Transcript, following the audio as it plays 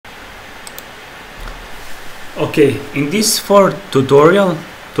Okay, in this tutorial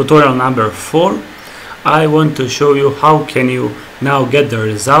number 4, I want to show you how can you now get the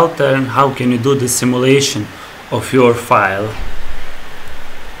result and how can you do the simulation of your file.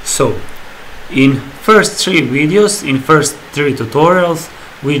 So in first 3 videos, in first 3 tutorials,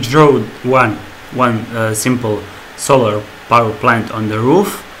 we drew one simple solar power plant on the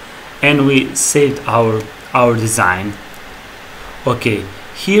roof, and we saved our design. Okay,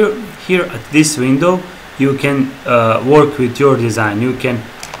 here at this window you can work with your design. You can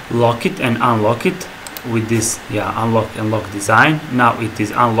lock it and unlock it with this unlock and lock design. Now it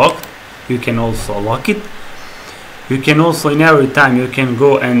is unlocked. You can also lock it. You can also, in every time, you can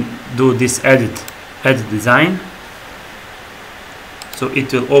go and do this edit design, so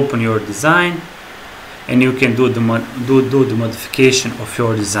it will open your design and you can do the modification of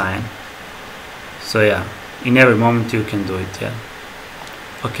your design. So yeah, in every moment you can do it. Yeah.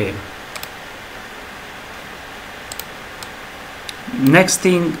 Okay, next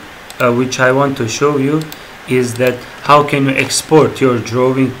thing which I want to show you is that how can you export your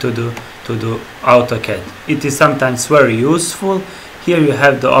drawing to the Autocad. It is sometimes very useful. Here you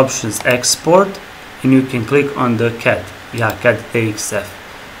have the options export, and you can click on the CAD TXF.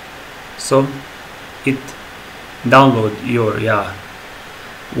 So it download your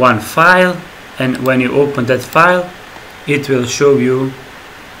one file, and when you open that file, it will show you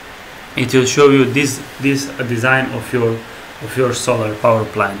this design of your solar power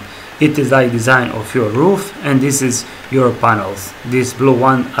plant. It is like design of your roof, and this is your panels. This blue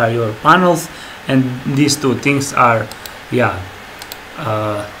one are your panels, and these two things are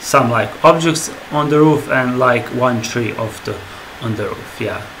some like objects on the roof and like one tree on the roof.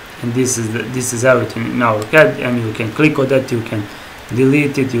 Yeah, and this is everything in our CAD, and you can click on that, you can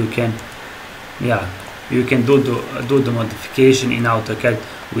delete it, you can do the modification in AutoCAD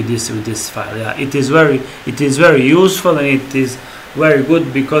with this file. Yeah, it is very useful, and it is very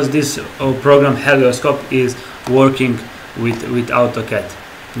good because this program HelioScope is working with AutoCAD.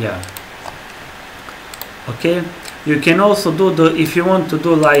 Yeah. Okay, you can also do if you want to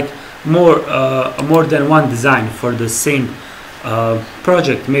do like more than one design for the same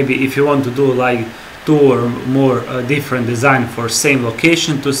project. Maybe if you want to do like 2 or more different design for same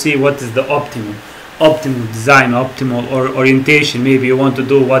location to see what is the optimal design, optimal orientation. Maybe you want to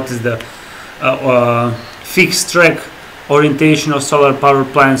do what is the fixed track orientation of solar power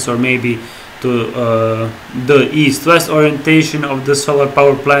plants, or maybe to the east-west orientation of the solar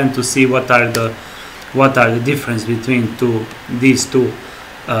power plant to see what are the difference between these two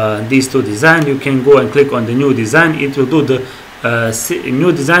design. You can go and click on the new design. It will do the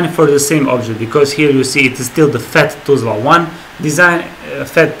new design for the same object, because here you see it is still the FAT 201 design,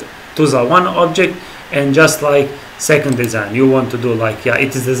 FAT 201 object, and just like second design you want to do like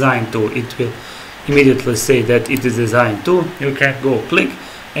it is design 2, it will immediately say that it is design 2. You can go click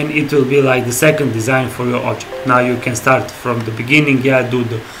and it will be like the second design for your object. Now you can start from the beginning, do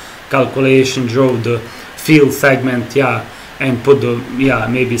the calculation, draw the field segment, and put the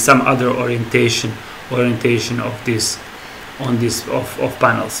maybe some other orientation of this of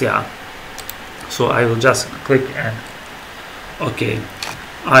panels. So I will just click and okay,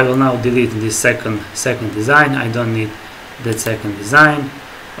 I will now delete this second design. I don't need that second design.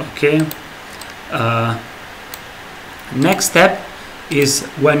 Okay, next step is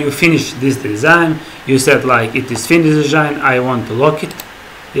when you finish this design, you said like it is finished design, I want to lock it.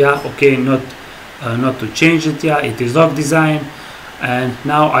 Okay, not to change it. It is lock design, and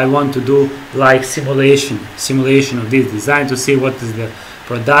now I want to do like simulation of this design to see what is the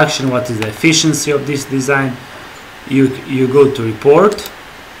production, what is the efficiency of this design. You go to report,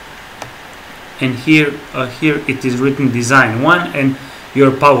 and here it is written design 1 and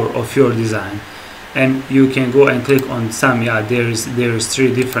your power of your design, and you can go and click on some there is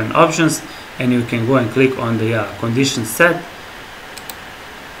 3 different options, and you can go and click on the condition set.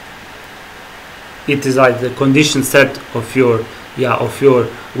 It is like the condition set of your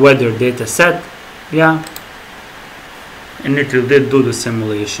weather data set, and it will do the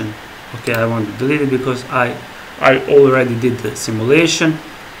simulation. Okay, I want to delete it because I already did the simulation.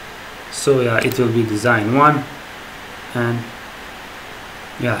 So it will be design 1, and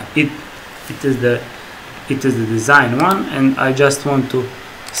it is the design 1, and I just want to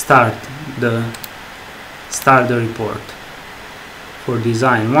start the report for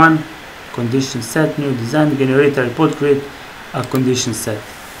design 1. Condition set, new design, generate a report, create a condition set.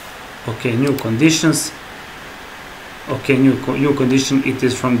 Okay, new conditions. Okay, new condition. It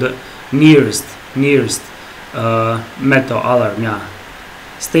is from the nearest metal alarm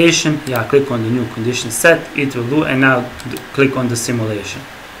station. Click on the new condition set, it will do, and now click on the simulation.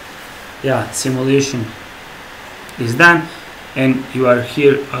 Simulation is done, and you are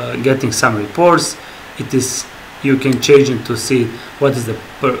here getting some reports. You can change it to see what is the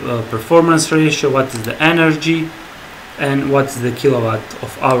performance ratio, what is the energy, and what is the kilowatt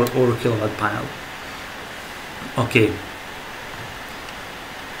of hour or kilowatt panel. Okay,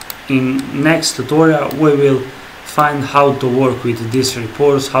 in next tutorial we will find how to work with these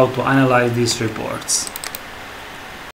reports, how to analyze these reports.